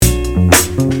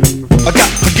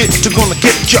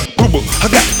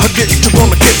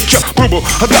boo,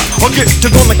 I got a get to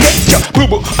gonna get ya. Boo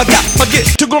boo, I got a get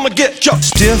to gonna get ya.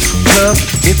 Stiff love,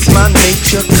 it's my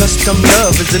nature. Custom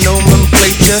love is a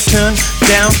nomenclature. Turn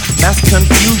down, mass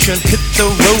confusion. Hit the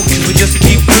road, we just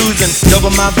keep cruising.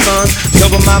 Double my fun,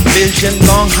 double my vision.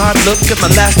 Long hard look at my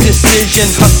last decision.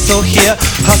 Hustle here,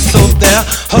 hustle there.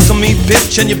 Hustle me,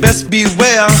 bitch, and you best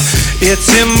beware. It's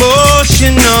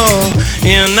emotional,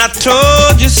 and I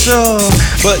told you so,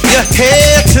 but you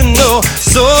had to know,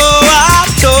 so I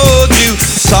told you.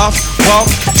 Soft walk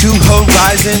to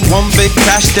horizon, one big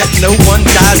crash that no one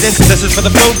dies in. This is for the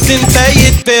folks in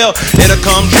Fayetteville. It'll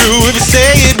come true if you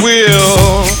say it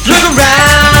will. Look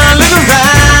around, look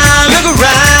around, look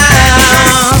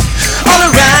around. All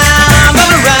around, all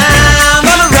around,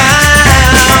 all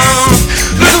around.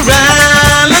 Look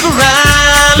around, look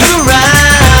around, look around.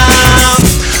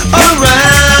 All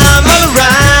around, all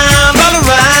around, all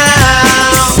around.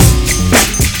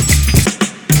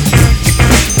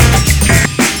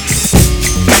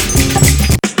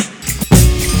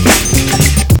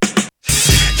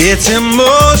 It's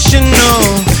emotional,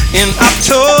 and I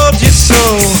told you so,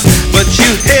 but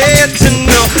you had to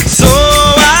know, so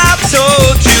I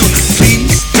told you.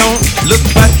 Please don't look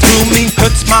right through me,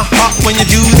 hurts my heart when you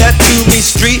do that to me.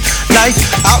 Street life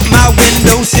out my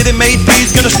window, city made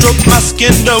breeze gonna stroke my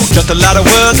skin though. Just a lot of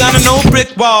words on an old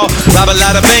brick wall, rob a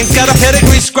lot of banks, got a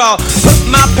pedigree scrawl. Put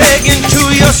my peg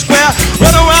into your square,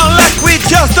 run around like we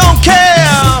just don't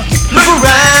care. Look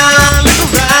around, look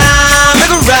around,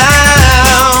 look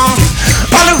around.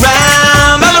 All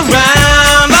around, all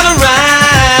around, all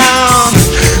around.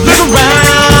 Look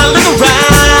around, look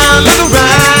around, look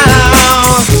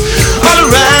around. All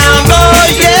around, oh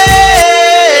yeah.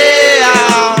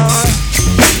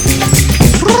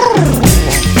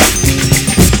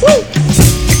 Woo.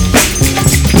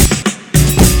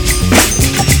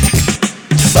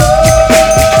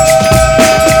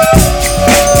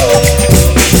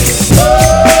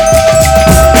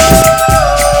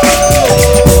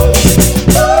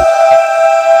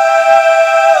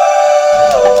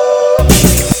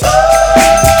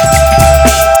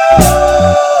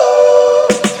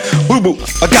 Boo-boo,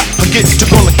 I got a get to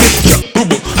gonna get ya.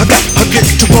 Boo-boo, I got a get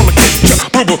to gonna get ya.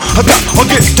 Boo-boo, I got a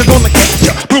get to gonna get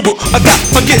ya. Boo-boo, I got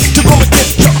a get to gonna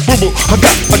get ya. Boo-boo, I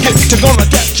got a get to gonna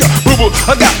get ya. Boo-boo,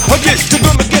 I got a get to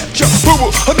gonna get ya. Boo-boo,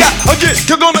 I got a get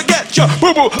to gonna get ya.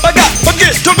 Boo-boo, I got a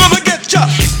get to gonna